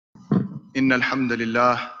إن الحمد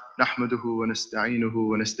لله نحمده ونستعينه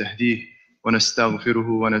ونستهديه ونستغفره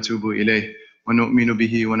ونتوب إليه ونؤمن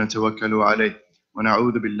به ونتوكل عليه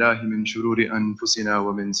ونعوذ بالله من شرور أنفسنا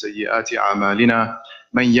ومن سيئات أعمالنا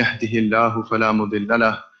من يهده الله فلا مضل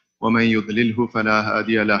له ومن يضلله فلا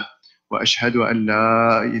هادي له وأشهد أن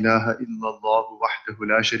لا إله إلا الله وحده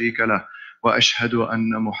لا شريك له وأشهد أن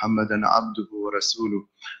محمدا عبده ورسوله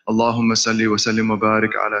اللهم صل وسلم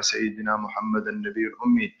وبارك على سيدنا محمد النبي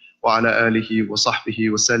الأمي وعلى آله وصحبه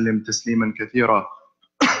وسلم تسليما كثيرا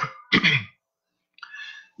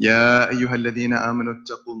يا أيها الذين آمنوا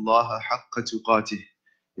اتقوا الله حق تقاته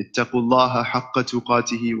اتقوا الله حق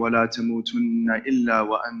تقاته ولا تموتن إلا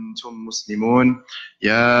وأنتم مسلمون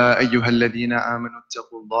يا أيها الذين آمنوا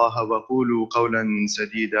اتقوا الله وقولوا قولا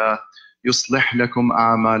سديدا يصلح لكم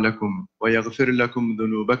أعمالكم ويغفر لكم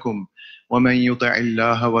ذنوبكم ومن يطع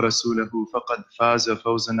الله ورسوله فقد فاز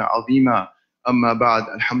فوزا عظيما أما بعد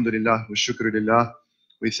الحمد لله والشكر لله.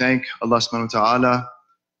 We thank Allah subhanahu wa ta'ala,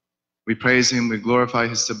 we praise Him, we glorify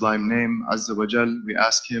His sublime name Azza wa Jal. We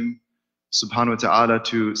ask Him subhanahu wa ta'ala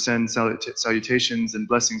to send salutations and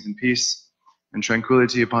blessings and peace and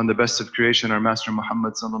tranquility upon the best of creation, our Master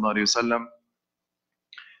Muhammad sallallahu alayhi wa sallam,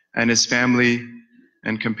 and his family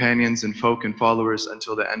and companions and folk and followers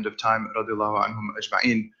until the end of time, radiyallahu anhum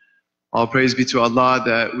ajma'in. All praise be to Allah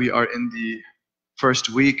that we are in the first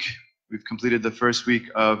week. We've completed the first week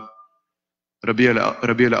of Rabi'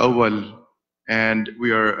 al-Awwal, and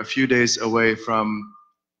we are a few days away from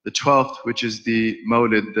the 12th, which is the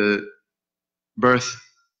Mawlid, the birth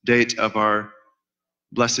date of our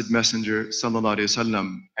blessed messenger sallallahu alaihi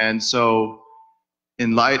wasallam. And so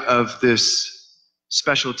in light of this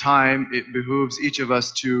special time, it behooves each of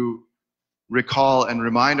us to recall and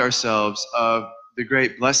remind ourselves of the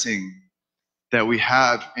great blessing that we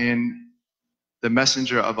have in the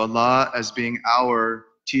messenger of Allah as being our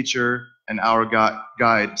teacher and our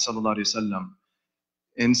guide, sallallahu alaihi wasallam.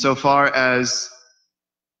 Insofar as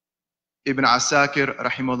Ibn Asakir,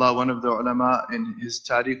 rahimahullah, one of the ulama, in his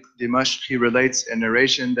Tariq Dimashq, he relates a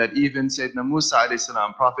narration that even Sayyidina Musa alayhi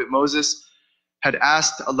salam, Prophet Moses, had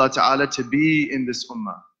asked Allah Ta'ala to be in this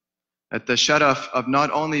ummah. At the sharaf of not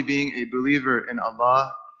only being a believer in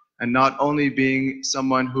Allah and not only being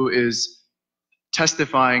someone who is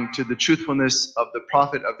testifying to the truthfulness of the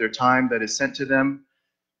Prophet of their time that is sent to them,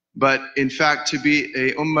 but in fact to be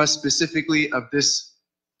a ummah specifically of this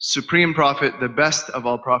supreme Prophet, the best of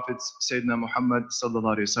all prophets, Sayyidina Muhammad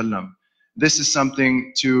sallallahu alaihi wasallam. This is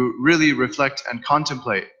something to really reflect and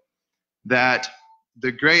contemplate, that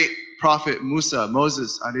the great Prophet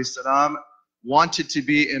Moses alayhi salam, wanted to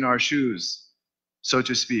be in our shoes, so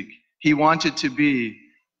to speak. He wanted to be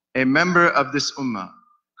a member of this ummah.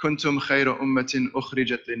 Kuntum khayra ummatin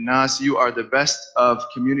ukhrijat linnas. You are the best of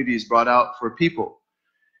communities brought out for people.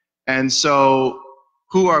 And so,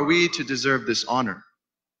 who are we to deserve this honor?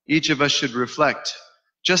 Each of us should reflect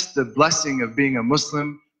just the blessing of being a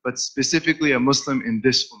Muslim, but specifically a Muslim in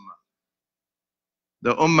this ummah.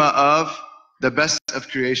 The ummah of the best of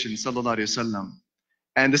creation, sallallahu alaihi wasallam.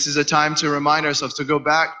 And this is a time to remind ourselves to go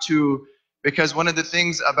back to, because one of the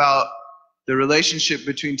things about the relationship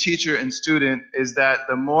between teacher and student is that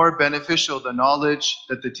the more beneficial the knowledge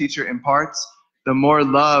that the teacher imparts, the more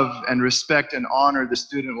love and respect and honor the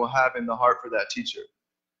student will have in the heart for that teacher.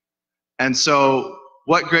 And so,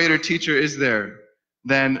 what greater teacher is there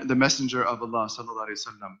than the Messenger of Allah sallallahu alaihi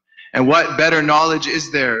wasallam? And what better knowledge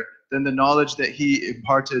is there than the knowledge that he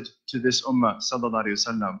imparted to this ummah sallallahu alaihi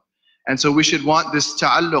wasallam? And so we should want this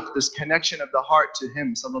ta'alluq, this connection of the heart to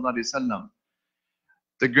him sallallahu alaihi wasallam.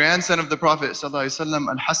 The grandson of the Prophet sallallahu alaihi wasallam,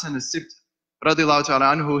 Al-Hasan al-Sibt radiyallahu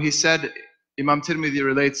ta'ala anhu, he said, Imam Tirmidhi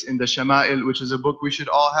relates in the Shama'il, which is a book we should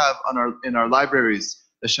all have in our libraries,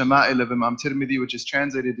 the Shama'il of Imam Tirmidhi, which is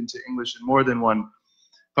translated into English in more than one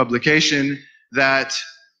publication, that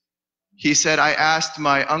he said, I asked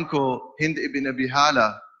my uncle Hind ibn Abi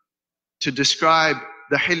Hala to describe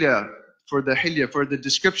the hilya, for the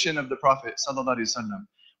description of the Prophet sallallahu alaihi wasallam.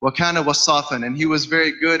 Wa kana wasafan, and he was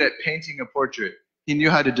very good at painting a portrait. He knew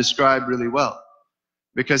how to describe really well.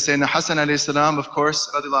 Because Sayyidina Hasan alayhi salam, of course,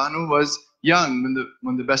 radiallahu anhu, was young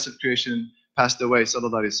when the best of creation passed away,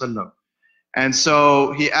 sallallahu alaihi wasallam. And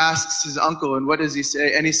so he asks his uncle, and what does he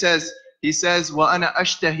say? And he says, وَأَنَا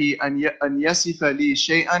أَشْتَهِي أَنْ يَصِفَ لِي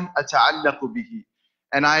شَيْئًا أَتَعَلَّقُ بِهِ.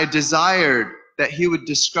 And I desired that he would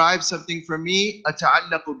describe something for me,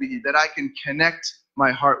 أَتَعَلَّقُ بِهِ, that I can connect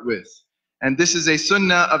my heart with. And this is a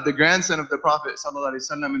sunnah of the grandson of the Prophet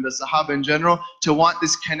ﷺ and the Sahaba in general, to want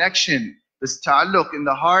this connection, this ta'alluq in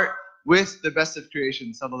the heart with the best of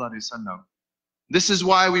creation ﷺ. This is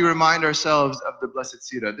why we remind ourselves of the blessed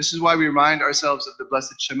seerah. This is why we remind ourselves of the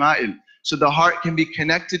blessed shama'il. So the heart can be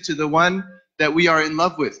connected to the one that we are in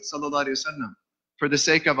love with, sallallahu alayhi wasallam, for the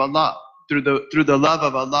sake of Allah, through the love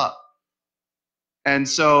of Allah. And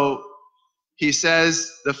so he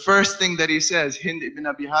says, the first thing that he says, Hind ibn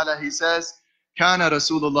Abi Hala, he says, Kana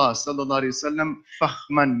Rasulullah sallallahu alayhi wasallam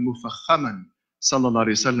fakhman mufakhaman sallallahu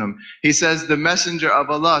alayhi wasallam. He says the messenger of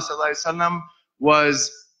Allah sallallahu alayhi wasallam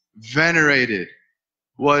was venerated,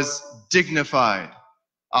 was dignified.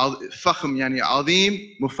 Fakhm yani azim,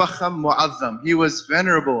 mufakham, mu'azzam. He was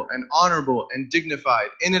venerable and honorable and dignified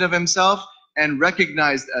in and of himself and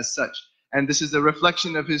recognized as such. And this is the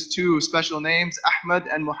reflection of his two special names, Ahmad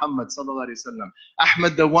and Muhammad sallallahu alayhi wasallam.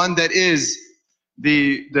 Ahmad, the one that is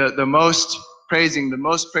the most praising, the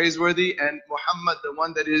most praiseworthy, and Muhammad, the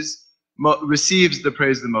one that is receives the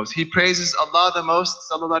praise the most. He praises Allah the most,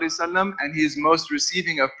 sallallahu alayhi wasallam, and he is most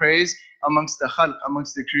receiving of praise amongst the khalq,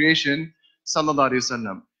 amongst the creation, sallallahu alayhi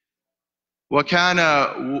wasallam. وَكَانَ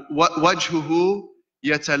وَجْهُهُ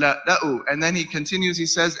يَتَلَأْلَأُ. And then he continues, he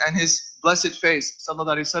says, and his blessed face,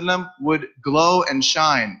 sallallahu alayhi wasallam, would glow and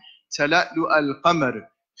shine. تَلَأْلُأَ الْقَمَرِ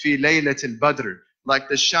فِي لَيْلَةِ الْبَدْرِ. Like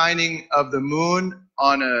the shining of the moon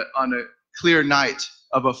on a clear night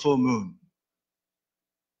of a full moon.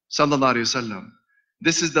 Sallallahu alayhi wasallam.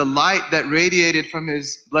 This is the light that radiated from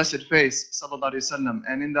his blessed face, sallallahu alayhi wasallam.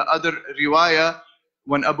 And in the other riwayah,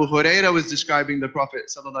 when Abu Huraira was describing the Prophet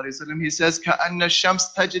sallallahu alayhi wasallam, he says, كَأَنَّ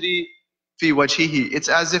الشَّمْسِ تَجْرِي فِي وَجْهِهِ. It's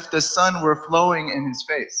as if the sun were flowing in his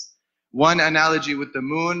face. One analogy with the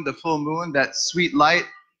moon, the full moon, that sweet light,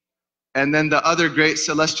 and then the other great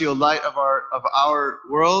celestial light of our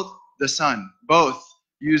world, the sun. Both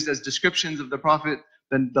used as descriptions of the Prophet,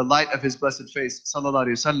 the light of his blessed face, sallallahu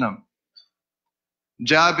alayhi wasallam.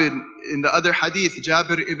 Jabir, in the other hadith,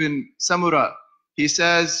 Jabir ibn Samura, he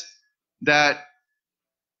says that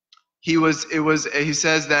he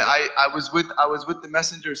says that I was with the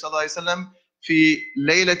Messenger sallallahu alaihi wasallam fi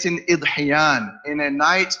laylatin idhiyan, in a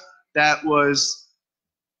night that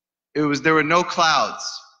there were no clouds,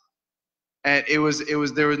 and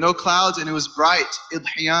there were no clouds, and it was bright.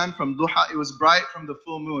 Idhiyan from duha, it was bright from the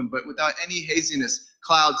full moon, but without any haziness,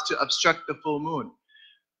 clouds to obstruct the full moon.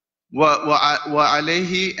 Wa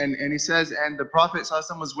alayhi, and he says, and the Prophet sallallahu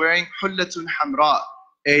alaihi wasallam was wearing hullatun hamra,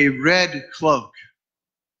 a red cloak.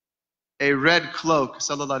 A red cloak,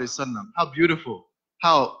 sallallahu alayhi wasallam. How beautiful,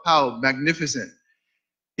 how magnificent.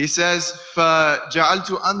 He says, فَجَعَلْتُ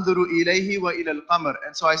أَنْظُرُ إِلَيْهِ وَإِلَى الْقَمَرِ.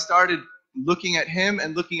 And so I started looking at him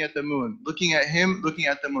and looking at the moon, looking at him, looking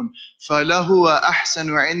at the moon. فَلَهُ أَحْسَنُ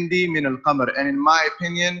عِنْدِي مِنَ الْقَمَرِ. And in my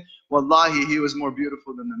opinion, wallahi, he was more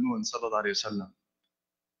beautiful than the moon, sallallahu alayhi wasallam.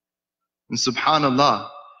 And subhanallah,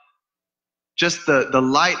 just the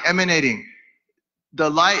light emanating. The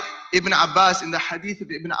light, Ibn Abbas, in the hadith of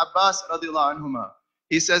Ibn Abbas radiallahu anhuma,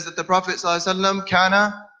 he says that the Prophet sallallahu alaihi wasallam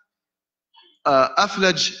kana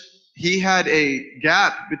aflaj, he had a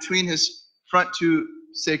gap between his front two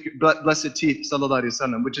sacred blessed teeth, sallallahu alaihi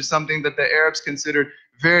wasallam, which is something that the Arabs considered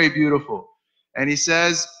very beautiful. And he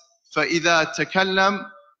says, فَإِذَا تَكَلَّمْ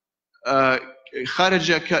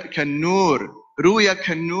خَرَجَ كَالنُّورِ رُويَ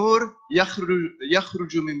كَالنُّورِ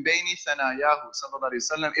يَخْرُجُ مِنْ بَيْنِ ثَنَايَاهُ sallallahu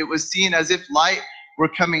alaihi wasallam. It was seen as if light were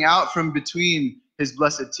coming out from between his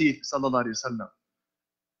blessed teeth, sallallahu alaihi wasallam.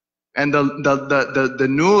 And the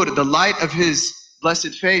nur, the light of his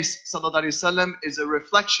blessed face, sallallahu alaihi wasallam, is a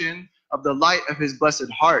reflection of the light of his blessed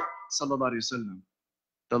heart, sallallahu alaihi wasallam.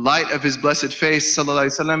 The light of his blessed face, sallallahu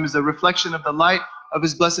alaihi wasallam, is a reflection of the light of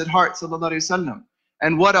his blessed heart, sallallahu alaihi wasallam.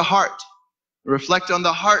 And what a heart! Reflect on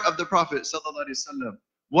the heart of the Prophet, sallallahu alaihi wasallam.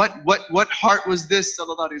 What heart was this,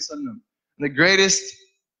 sallallahu alaihi wasallam? The greatest,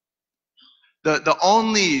 the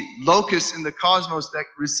only locus in the cosmos that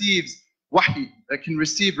receives wahi, that can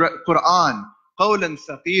receive Quran, qawlan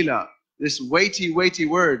thaqila, this weighty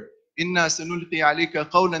word. Inna sanulqi alayka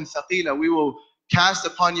qawlan thaqila. We will cast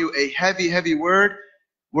upon you a heavy word.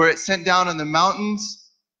 Were it sent down on the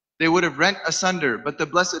mountains, they would have rent asunder. But the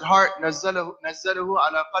blessed heart, nazzalahu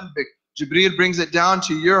ala qalbik. Jibreel brings it down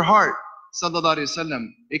to your heart, sallallahu alaihi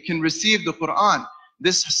wasallam. It can receive the Quran.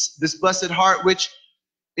 This blessed heart, which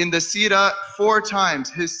in the seerah 4 times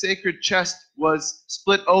his sacred chest was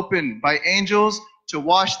split open by angels to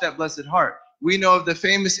wash that blessed heart. We know of the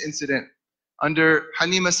famous incident under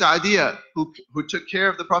Halima Sa'adiyah, who took care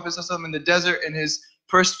of the Prophet ﷺ in the desert in his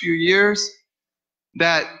first few years,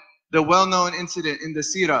 that the well-known incident in the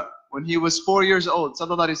seerah when he was 4 years old,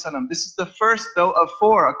 sallallahu alaihi wasallam. This is the first, though, of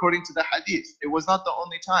 4 according to the hadith. It was not the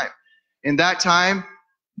only time. In that time,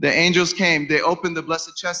 the angels came, they opened the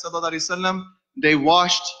blessed chest, sallallahu alaihi wasallam, they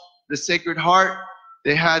washed the sacred heart,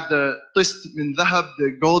 They had the tist min dhahab,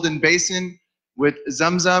 the golden basin with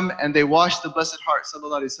zamzam, and they washed the Blessed Heart,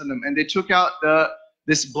 sallallahu alaihi wasallam, and they took out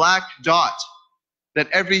this black dot that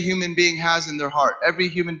every human being has in their heart. Every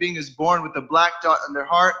human being is born with a black dot in their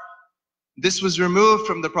heart. This was removed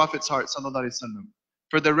from the Prophet's heart, sallallahu alaihi wasallam.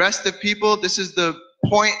 For the rest of people, this is the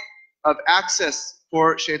point of access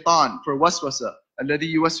for shaitan, for waswasa.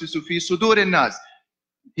 الَّذِي يُوَسْوِسُ فِي صُدُورِ النَّاسِ.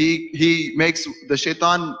 He makes the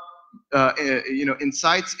shaitan,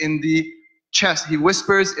 incites in the chest. He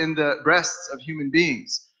whispers in the breasts of human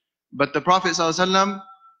beings. But the Prophet ﷺ,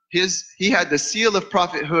 he had the seal of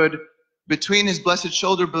prophethood between his blessed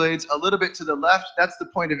shoulder blades, a little bit to the left. That's the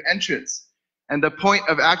point of entrance. And the point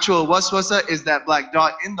of actual waswasa is that black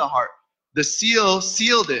dot in the heart. The seal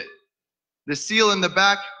sealed it. The seal in the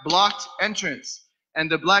back blocked entrance. And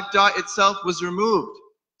the black dot itself was removed.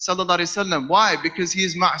 Sallallahu Alaihi Wasallam. Why? Because he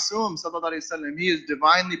is ma'soom. Sallallahu Alaihi Wasallam. He is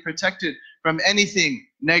divinely protected from anything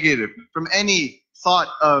negative, from any thought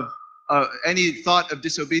of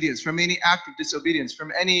disobedience, from any act of disobedience,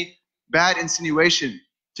 from any bad insinuation.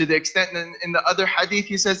 To the extent that in the other hadith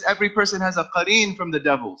he says every person has a qareen from the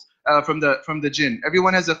devils, from the jinn.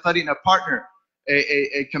 Everyone has a qareen, a partner,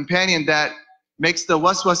 a companion that makes the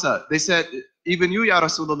waswasa. They said, even you, Ya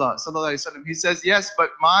Rasulullah, sallallahu alaihi wasallam. He says, yes,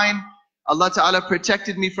 but mine, Allah Ta'ala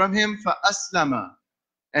protected me from him, فَأَسْلَمَ.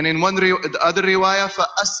 And in the other riwayah,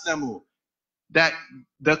 فَأَسْلَمُوا. That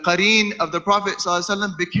the qareen of the Prophet sallallahu alaihi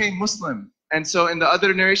wasallam became Muslim. And so in the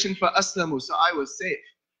other narration, فَأَسْلَمُوا. So I was safe.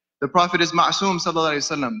 The Prophet is ma'soom, sallallahu alaihi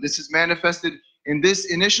wasallam. This is manifested in this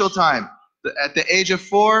initial time, at the age of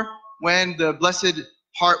 4, when the blessed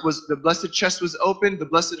chest was opened, the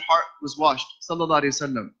blessed heart was washed, sallallahu alaihi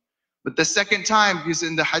wasallam. But the second time, because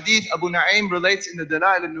in the hadith, Abu Na'im relates in the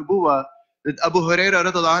Dalail al-Nubuwah that Abu Hurairah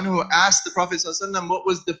radhiallahu anhu asked the Prophet sallallahu alaihi wasallam, what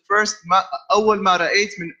was the first awwal ma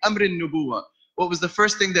ra'ayt min amr an-nubuwah? What was the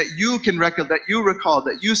first thing that you can recall,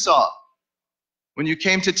 that you saw? When you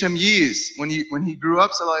came to Tamyiz, when he grew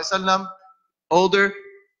up, sallallahu alaihi wasallam, older,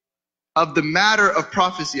 of the matter of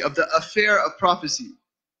prophecy, of the affair of prophecy,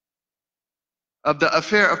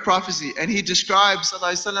 and he described,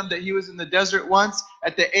 sallallahu alaihi wasallam, that he was in the desert once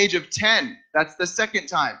at the age of 10. That's the second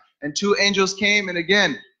time, and 2 angels came and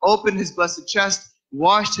again opened his blessed chest,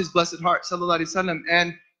 washed his blessed heart, sallallahu alaihi wasallam.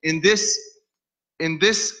 And in this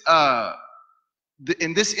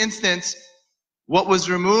instance, what was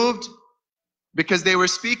removed? Because they were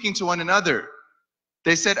speaking to one another.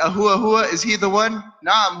 They said, Ahua, is he the one?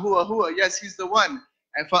 Naam, huwa, yes, he's the one.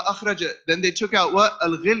 And فَأَخْرَجَ. Then they took out what?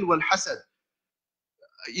 Al-ghil wal-hasad.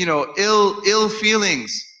 Ill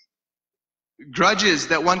feelings, grudges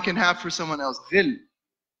that one can have for someone else. Ghil.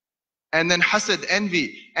 And then hasad,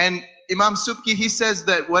 envy. And Imam Subki, he says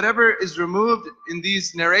that whatever is removed in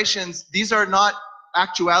these narrations, these are not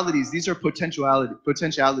actualities, these are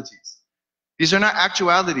potentialities. These are not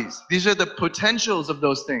actualities. These are the potentials of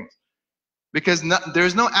those things. Because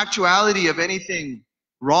there's no actuality of anything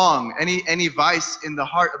wrong, any vice in the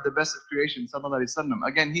heart of the best of creation, sallallahu alaihi wasallam.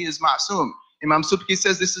 Again, he is ma'soom. Imam Subki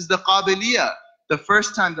says this is the qabiliyah. The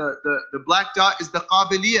first time, the black dot is the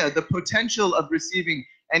qabiliyah, the potential of receiving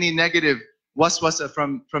any negative waswasa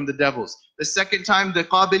from the devils. The second time, the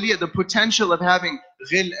qabiliyah, the potential of having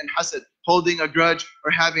ghil and hasad, holding a grudge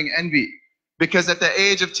or having envy. Because at the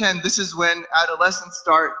age of 10, this is when adolescents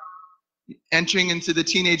start entering into the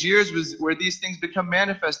teenage years, where these things become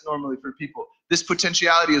manifest normally for people. This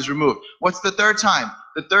potentiality is removed. What's the third time?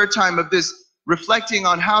 The third time of this, reflecting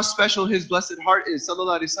on how special his blessed heart is,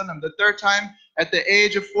 sallallahu alaihi wasallam. The third time at the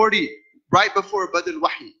age of 40, right before Badr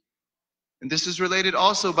al-Wahi. And this is related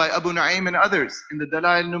also by Abu Na'im and others in the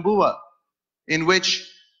Dalail al-Nubuwah, in which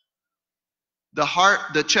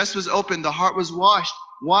the chest was opened, the heart was washed.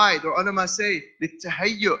 Why? The ulama say,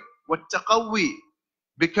 لِلتَّهَيُّ وَالتَّقَوِّي,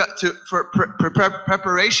 for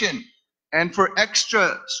preparation and for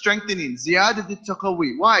extra strengthening. زِيَادَةِ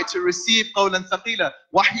التَّقَوِّي. Why? To receive qawlan thaqila.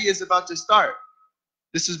 Wahi is about to start.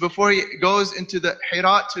 This is before he goes into the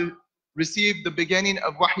Hira to receive the beginning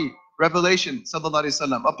of Wahi, revelation, sallallahu alaihi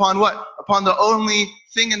wasallam. Upon what? Upon the only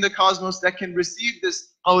thing in the cosmos that can receive this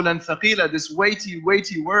qawlan thaqila, this weighty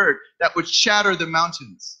word that would shatter the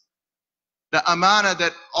mountains. The amana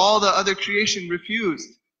that all the other creation refused.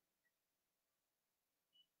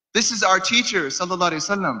 This is our teacher, sallallahu alaihi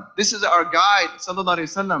wasallam. This is our guide, sallallahu alaihi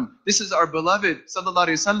wasallam. This is our beloved, sallallahu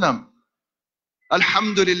alaihi wasallam.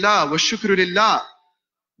 Alhamdulillah wa shukru lillah.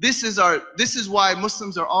 This is why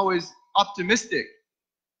Muslims are always optimistic.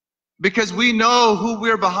 Because we know who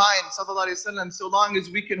we're behind, sallallahu alaihi wasallam, so long as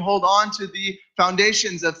we can hold on to the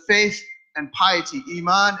foundations of faith and piety,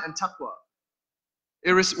 iman and taqwa.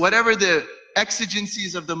 Whatever the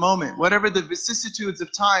exigencies of the moment, whatever the vicissitudes of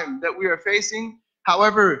time that we are facing,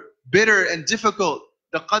 however bitter and difficult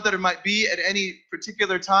the qadr might be at any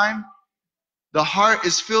particular time, the heart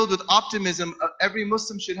is filled with optimism. Every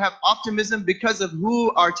Muslim should have optimism because of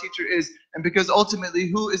who our teacher is, and because ultimately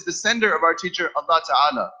who is the sender of our teacher, Allah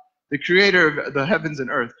Ta'ala, the creator of the heavens and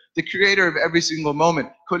earth, the creator of every single moment.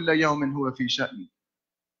 كُلَّ يَوْمٍ هُوَ فِي شَأْنٍ.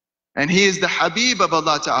 And he is the Habib of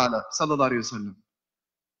Allah Ta'ala, sallallahu alayhi wa sallam.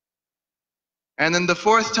 And then the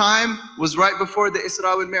fourth time was right before the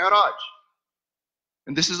Isra wal Mi'raj.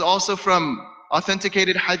 And this is also from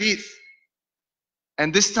authenticated hadith.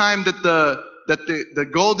 And this time that the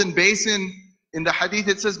golden basin in the hadith,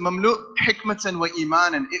 it says mamlu' hikmatan wa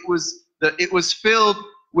imanan. It was filled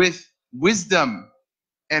with wisdom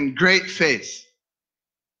and great faith,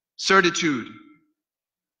 certitude.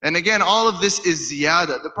 And again, all of this is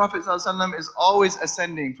ziyada. The Prophet ﷺ is always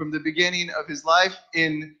ascending from the beginning of his life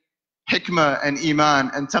in hikmah and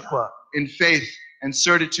iman and taqwa, in faith and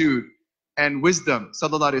certitude and wisdom,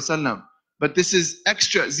 sallallahu alayhi wasallam. But this is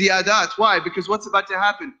extra ziyadat. Why? Because what's about to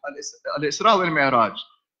happen? Al-Isra wal Mi'raj.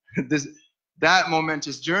 That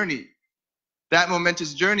momentous journey. That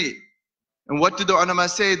momentous journey. And what do the ulama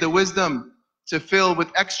say? The wisdom to fill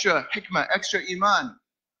with extra hikmah, extra iman,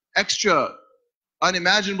 extra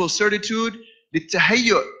unimaginable certitude,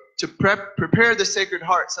 لِلتَّهَيُّ, to prepare the Sacred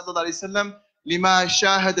Heart, sallallahu alayhi wasallam, لِمَا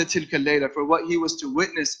شَاهَدَ تِلْكَ اللَّيْلَ, for what he was to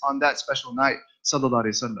witness on that special night, sallallahu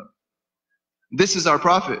alayhi wasallam. This is our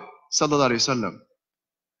Prophet, sallallahu alayhi wasallam.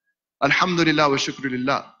 Alhamdulillah wa shukru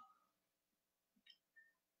lillah.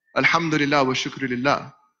 Alhamdulillah wa shukru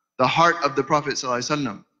lillah. The heart of the Prophet sallallahu alayhi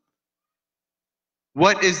wasallam.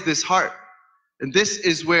 What is this heart? And this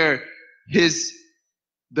is where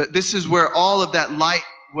this is where all of that light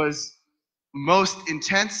was most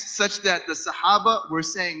intense, such that the Sahaba were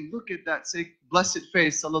saying, look at that blessed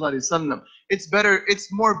face, sallallahu alayhi wasallam. It's better,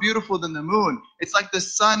 it's more beautiful than the moon. It's like the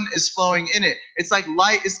sun is flowing in it. It's like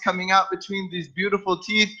light is coming out between these beautiful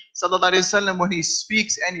teeth, sallallahu alayhi wasallam, when he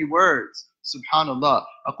speaks any words. Subhanallah.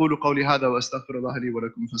 أقول قولي هذا وأستغفر الله لي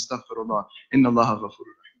ولكم فاستغفر الله إن الله غفور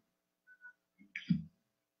رحيم.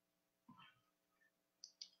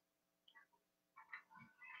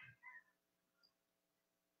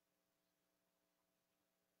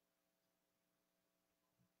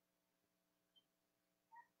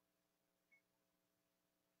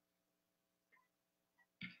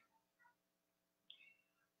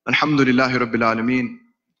 الحمد لله رب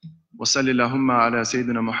العالمين وصل اللهم على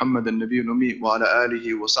سيدنا محمد النبي الأمي وعلى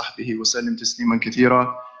آله وصحبه وسلم تسليما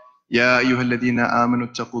كثيرا يا أيها الذين آمنوا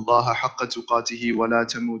اتقوا الله حق تقاته ولا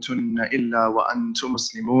تموتن إلا وأنتم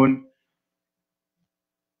مسلمون.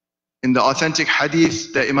 In the authentic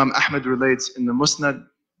hadith that Imam Ahmad relates in the Musnad,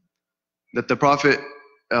 that the Prophet,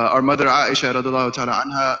 our mother Aisha radhiallahu ta'ala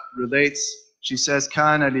anha relates, she says,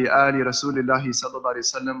 كان لآل رسول الله صلى الله عليه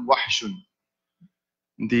وسلم وحش.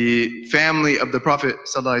 The family of the Prophet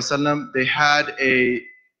ﷺ, they had a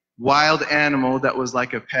wild animal that was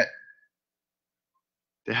like a pet.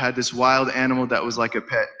 They had this wild animal that was like a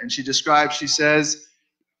pet. And she describes, she says,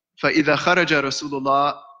 فَإِذَا خَرَجَ رَسُولُ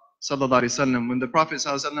اللَّهِ صَلَّى اللَّهُ عَلَيْهِ وسلم, when the Prophet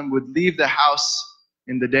ﷺ would leave the house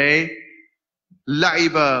in the day,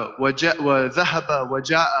 لَعِبَ وَذَهَبَ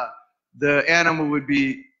وَجَاءَ, the animal would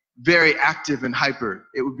be very active and hyper.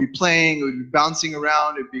 It would be playing, it would be bouncing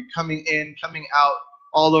around, it would be coming in, coming out,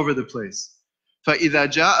 all over the place.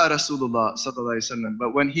 فَإِذَا جَاءَ رَسُولُ اللَّهِ صَلَّى اللَّهُ عَلَيْهِ وسلم,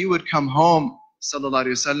 but when he would come home, sallallahu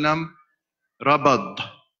alayhi wasallam, رَبَض,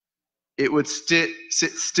 it would sit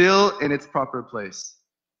still in its proper place.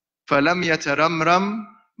 فَلَمْ يَتَرَمْرَمْ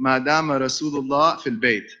مَا دَامَ رَسُولُ اللَّهِ فِي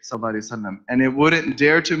الْبَيْتِ sallallahu alayhi wasallam, and it wouldn't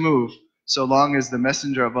dare to move so long as the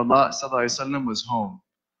Messenger of Allah sallallahu alayhi wasallam was home.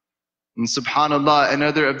 And subhanallah,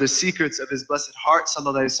 another of the secrets of his blessed heart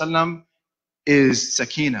sallallahu alayhi wasallam is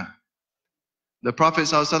sakina. The Prophet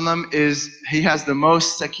ﷺ he has the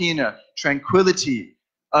most sakina, tranquility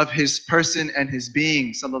of his person and his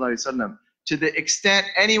being, ﷺ, to the extent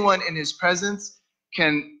anyone in his presence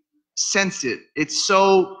can sense it. It's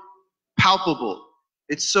so palpable,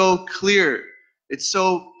 it's so clear, it's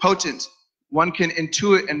so potent. One can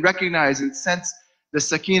intuit and recognize and sense the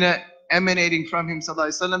sakina emanating from him,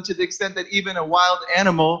 ﷺ, to the extent that even a wild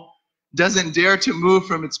animal doesn't dare to move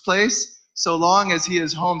from its place so long as he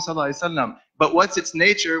is home, ﷺ. But what's its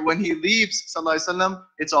nature? When he leaves, sallallahu alaihi wasallam,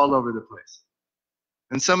 it's all over the place.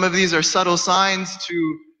 And some of these are subtle signs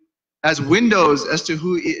as windows as to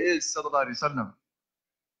who he is, sallallahu alaihi wasallam.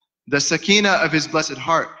 The sakina of his blessed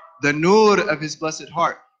heart, the nur of his blessed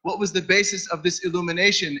heart. What was the basis of this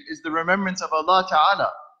illumination is the remembrance of Allah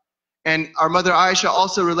Ta'ala. And our mother Aisha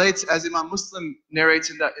also relates, as Imam Muslim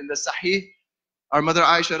narrates in the Sahih, Our mother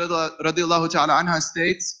Aisha radiallahu ta'ala anha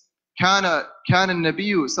states, كان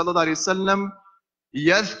النبي صلى الله عليه وسلم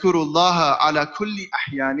يذكر الله على كل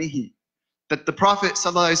أحيانه. That the Prophet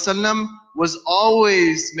ﷺ was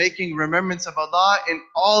always making remembrance of Allah in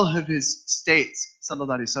all of his states.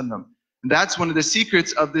 ﷺ. That's one of the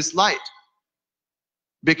secrets of this light.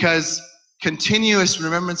 Because continuous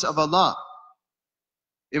remembrance of Allah.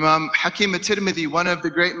 Imam Hakim at-Tirmidhi, one of the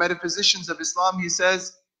great metaphysicians of Islam, he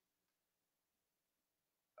says,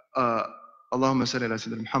 Allahumma salli ala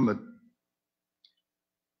Sayyidina Muhammad.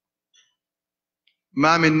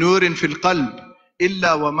 ما من نور في القلب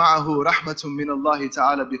إلا ومعه رحمة من الله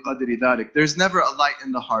تعالى بقدر ذلك. There's never a light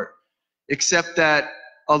in the heart, except that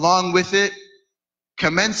along with it,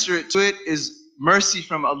 commensurate to it, is mercy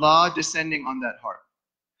from Allah descending on that heart.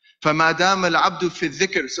 فَمَا دَامَ الْعَبْدُ فِي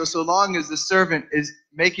الذِّكْرِ. So long as the servant is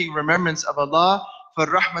making remembrance of Allah,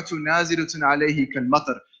 فَالرَّحْمَةُ نَازِلَةٌ عَلَيْهِ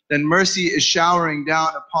كَالْمَطَرِ. Then mercy is showering down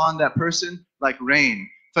upon that person like rain.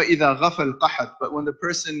 فَإِذَا غَفَ الْقَحَطِ. But when the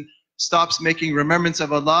person stops making remembrance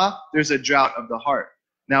of Allah, there's a drought of the heart.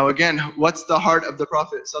 Now again, what's the heart of the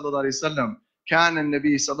Prophet ﷺ? كان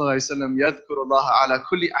النبي صلى الله عليه وسلم يذكر الله على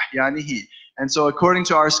كل أحيانه. And so according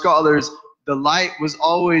to our scholars, the light was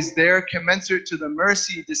always there, commensurate to the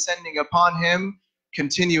mercy descending upon him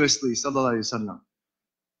continuously. Sallallahu Alaihi Wasallam.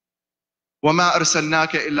 وَمَا أَرْسَلْنَاكَ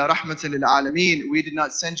إِلَّا رَحْمَةً لِلْعَالَمِينَ. We did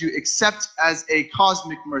not send you except as a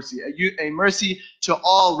cosmic mercy, a mercy to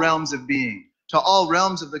all realms of being, to all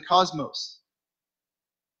realms of the cosmos.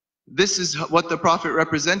 This is what the Prophet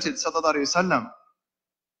represented, Sallallahu Alaihi Wasallam.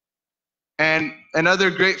 And another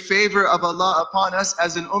great favor of Allah upon us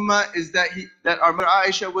as an ummah is that our mother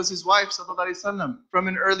Aisha was his wife, Sallallahu Alaihi Wasallam, from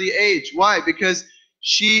an early age. Why? Because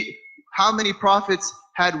how many prophets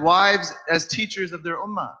had wives as teachers of their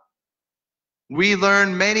ummah? We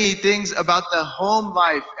learn many things about the home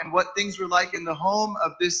life and what things were like in the home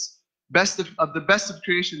of this the best of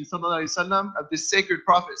creation, Sallallahu Alaihi Wasallam, of this sacred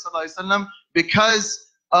Prophet, Sallallahu Alaihi Wasallam,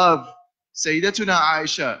 because of Sayyidatuna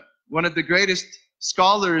Aisha, one of the greatest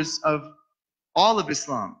scholars of all of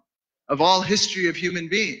Islam, of all history of human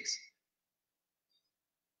beings.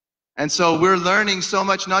 And so we're learning so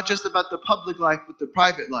much, not just about the public life, but the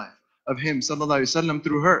private life of him, Sallallahu Alaihi Wasallam,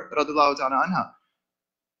 through her, radiyallahu ta'ala anha.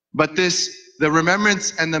 But the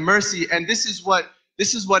remembrance and the mercy, and this is what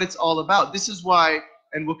it's all about. This is why,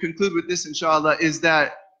 and we'll conclude with this inshallah, is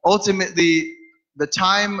that ultimately the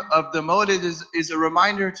time of the Mawlid is a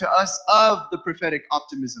reminder to us of the prophetic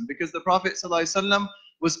optimism, because the Prophet ﷺ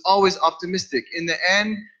was always optimistic. In the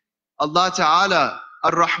end, Allah Ta'ala,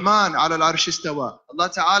 Ar-Rahman ala al-Arsh istawa.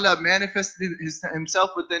 Allah Ta'ala manifested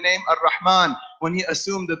himself with the name Ar-Rahman when he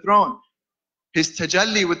assumed the throne. His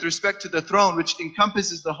tajalli with respect to the throne, which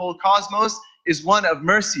encompasses the whole cosmos, is one of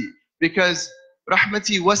mercy, because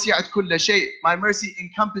Rahmati wasi'at kulla shay. My mercy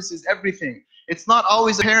encompasses everything. It's not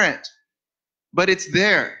always apparent, but it's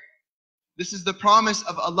there. This is the promise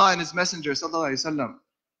of Allah and His Messenger, Sallallahu Alaihi Wasallam.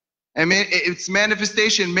 I mean, its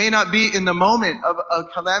manifestation may not be in the moment of a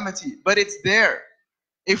calamity, but it's there.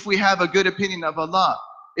 If we have a good opinion of Allah,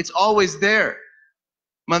 it's always there.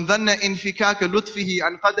 مَنْ ظَنَّ إِنْفِكَاكَ لُطْفِهِ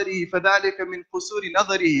عَنْ قَدَرِهِ فَذَلِكَ مِنْ قُصُورِ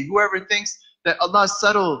نَظَرِهِ. Whoever thinks that Allah's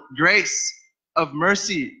subtle grace of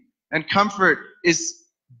mercy and comfort is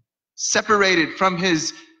separated from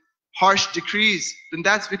His harsh decrees, then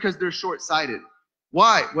that's because they're short-sighted.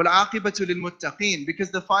 Why? وَالْعَاقِبَةُ لِلْمُتَّقِينَ.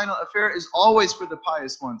 Because the final affair is always for the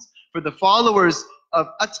pious ones, for the followers of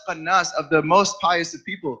atqa nas, of the most pious of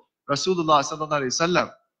people, Rasulullah sallallahu alaihi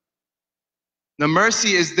wasallam. The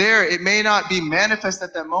mercy is there. It may not be manifest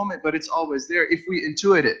at that moment, but it's always there if we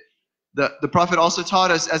intuit it. The Prophet also taught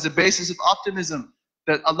us as a basis of optimism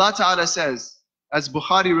that Allah Ta'ala says, as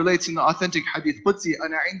Bukhari relates in the authentic hadith Qudsi,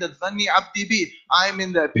 أَنَا عِنْدَ الظَّنِّ عَبْدِي بِي. I am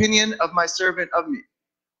in the opinion of my servant of me.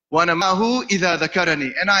 وَأَنَا مَعَهُ إِذَا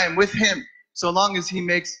ذَكَرَنِي. And I am with him so long as he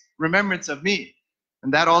makes remembrance of me.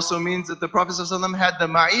 And that also means that the Prophet ﷺ had the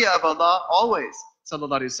ma'iyah of Allah always.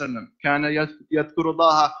 Sallallahu Alaihi Wasallam. كَانَ يَذْكُرُ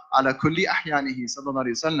اللَّهَ عَلَى كُلِّ أَحْيَانِهِ. Sallallahu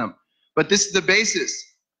Alaihi Wasallam. But this is the basis.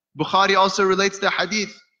 Bukhari also relates the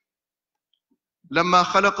hadith. لَمَّا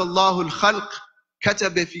خَلَقَ اللَّهُ الْخَلْقِ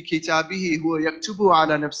كَتَبَ فِي كِتَابِهِ هُوَ يَكْتُبُ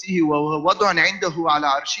عَلَى نَفْسِهِ وَهُوَ وَضْعٌ عِنْدَهُ عَلَى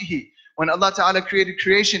عَرْشِهِ. When Allah Ta'ala created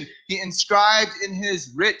creation, He inscribed in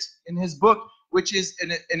His writ, in His book, which is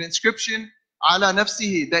an inscription, ala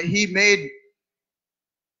nafsihi, that He made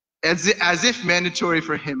as if mandatory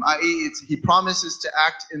for Him, i.e. He promises to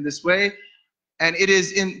act in this way. And it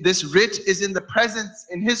is in this writ is in the presence,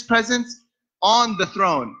 in His presence on the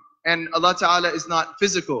throne. And Allah Ta'ala is not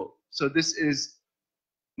physical. So this is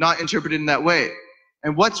not interpreted in that way.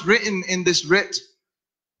 And what's written in this writ?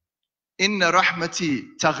 Inna rahmati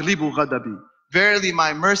taghlibu ghadabi. verily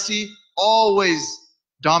my mercy always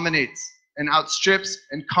dominates and outstrips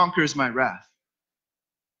and conquers my wrath.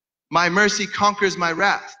 My mercy conquers my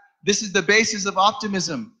wrath. This is the basis of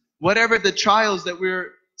optimism. Whatever the trials that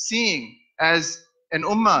we're seeing as an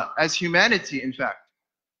ummah, as humanity in fact,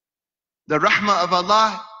 the rahmah of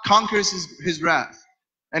Allah conquers His wrath.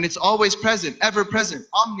 And it's always present, ever present,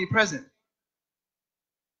 omnipresent.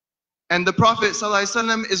 And the Prophet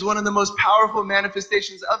ﷺ is one of the most powerful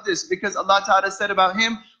manifestations of this, because Allah Ta'ala said about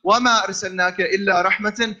him, وَمَا أَرْسَلْنَاكَ إِلَّا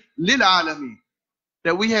رَحْمَةً لِلْعَالَمِينَ,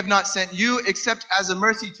 that we have not sent you except as a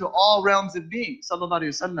mercy to all realms of being, sallallahu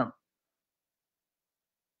alayhi wasallam.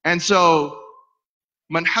 And so,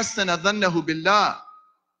 مَنْ حَسَّنَ ظَنَّهُ بِاللَّهِ,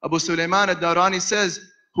 Abu Sulaiman al-Darani says,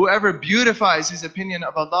 whoever beautifies his opinion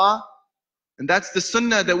of Allah, and that's the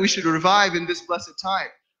sunnah that we should revive in this blessed time.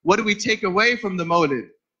 What do we take away from the Mawlid?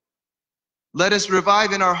 Let us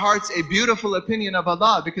revive in our hearts a beautiful opinion of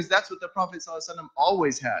Allah, because that's what the Prophet ﷺ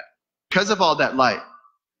always had. Because of all that light,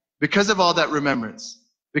 because of all that remembrance,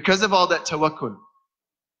 because of all that tawakkul.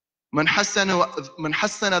 Man hassana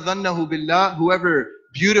dhannahu billah, whoever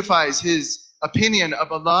beautifies his opinion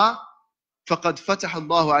of Allah, faqad fataha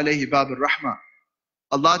Allahu alayhi bab al-rahmah.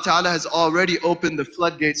 Allah Ta'ala has already opened the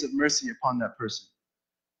floodgates of mercy upon that person.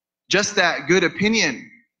 Just that good opinion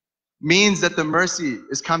means that the mercy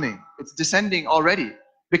is coming. It's descending already.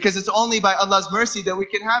 Because it's only by Allah's mercy that we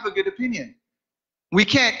can have a good opinion. We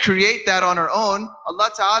can't create that on our own. Allah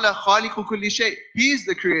Ta'ala khaliqu kulli shay. He is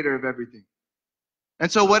the creator of everything.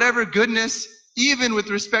 And so whatever goodness, even with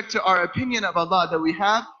respect to our opinion of Allah that we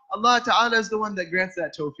have, Allah Ta'ala is the one that grants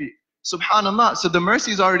that tawfiq. Subhanallah. So the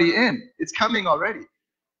mercy is already in. It's coming already.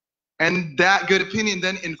 And that good opinion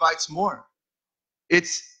then invites more.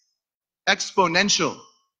 It's exponential.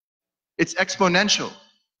 It's exponential.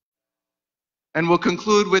 And we'll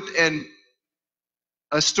conclude with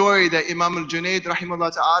a story that Imam al-Junayd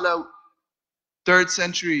rahimahullah ta'ala, 3rd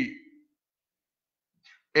century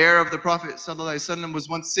heir of the Prophet sallallahu alaihi wasallam, was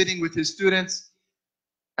once sitting with his students,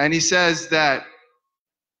 and he says that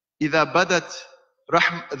إِذَا بَدَتْ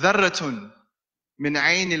ذَرَّةٌ مِنْ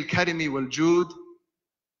عَيْنِ الْكَرِمِ وَالْجُودِ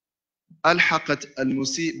أَلْحَقَتْ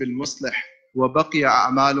الْمُسِيء بِالْمُصْلِحِ وَبَقِيَ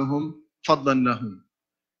أَعْمَالُهُمْ فَضْلًا لَهُمْ.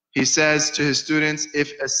 He says to his students,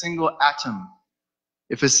 if a single atom,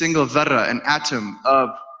 if a single dharra, an atom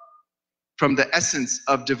from the essence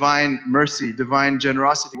of divine mercy, divine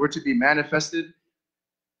generosity were to be manifested,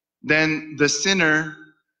 then the sinner,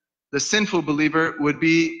 the sinful believer, would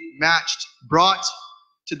be matched, brought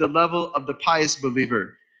to the level of the pious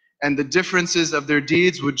believer. And the differences of their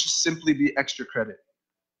deeds would just simply be extra credit.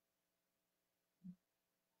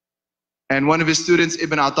 And one of his students,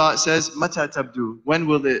 Ibn Ata, says, Mata tabdu, when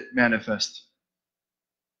will it manifest?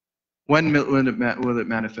 When will it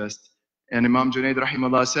manifest? And Imam Junayd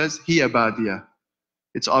rahimahullah says, Hiya badiya,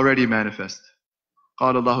 it's already manifest.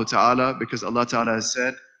 Qala Allah Ta'ala, because Allah Ta'ala has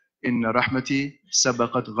said, Inna rahmati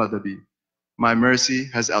sabaqat ghadabi, my mercy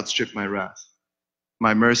has outstripped my wrath.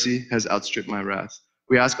 My mercy has outstripped my wrath.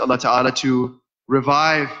 We ask Allah Ta'ala to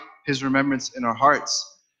revive His remembrance in our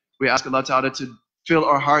hearts. We ask Allah Ta'ala to fill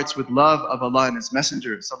our hearts with love of Allah and His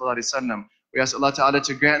Messenger sallallahu alaihi wasallam. We ask Allah Ta'ala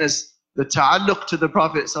to grant us the ta'alluq to the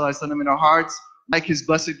Prophet sallallahu alaihi wasallam in our hearts, like His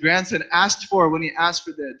blessed grandson asked for when he asked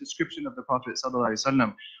for the description of the Prophet sallallahu alaihi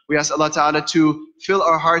wasallam. We ask Allah Ta'ala to fill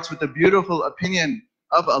our hearts with a beautiful opinion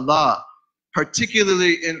of Allah,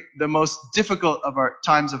 particularly in the most difficult of our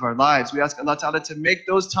times of our lives. We ask Allah Ta'ala to make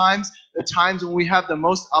those times the times when we have the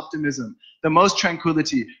most optimism, the most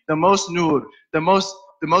tranquility, the most nur, the most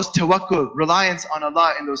tawakkul, reliance on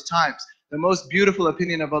Allah in those times, the most beautiful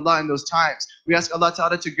opinion of Allah in those times. We ask Allah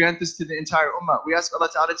Ta'ala to grant this to the entire ummah. We ask Allah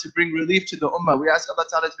Ta'ala to bring relief to the ummah. We ask Allah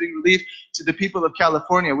Ta'ala to bring relief to the people of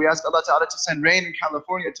California. We ask Allah Ta'ala to send rain in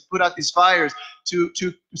California, to put out these fires, to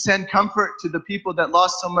send comfort to the people that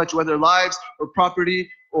lost so much, whether lives or property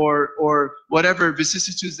or whatever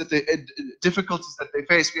vicissitudes difficulties that they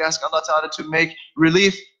face. We ask Allah Ta'ala to make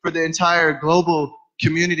relief for the entire global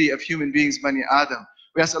community of human beings, Bani Adam.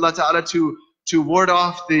 We ask Allah Ta'ala to ward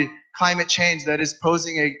off the climate change that is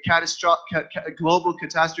posing a global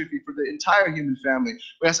catastrophe for the entire human family.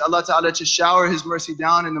 We ask Allah Ta'ala to shower His mercy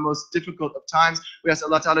down in the most difficult of times. We ask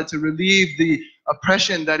Allah Ta'ala to relieve the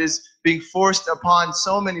oppression that is being forced upon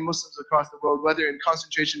so many Muslims across the world, whether in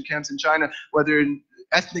concentration camps in China, whether in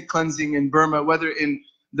ethnic cleansing in Burma, whether in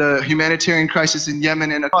the humanitarian crisis in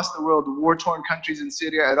Yemen and across the world, the war-torn countries in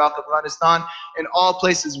Syria, Iraq, Afghanistan, in all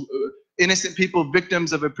places, innocent people,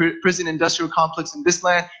 victims of a prison industrial complex in this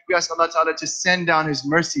land. We ask Allah Ta'ala to send down His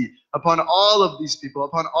mercy upon all of these people,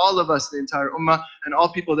 upon all of us, the entire ummah, and all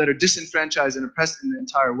people that are disenfranchised and oppressed in the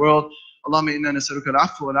entire world. اللهم إنا نسألك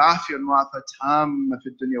العفو والعافية والمعافاة التامة في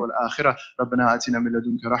الدنيا والآخرة. ربنا آتنا من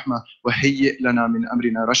لدنك رحمة وهيئ لنا من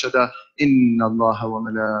أمرنا رشدا. إن الله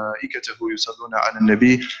وملائكته يصلون على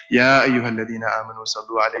النبي يا أيها الذين آمنوا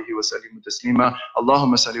صلوا عليه وسلموا تسليما.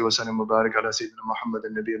 اللهم صل وسلم وبارك على سيدنا محمد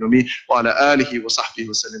النبي الأمي وعلى آله وصحبه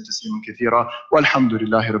وسلم تسليما كثيرا. والحمد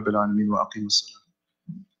لله رب العالمين وأقيموا الصلاة.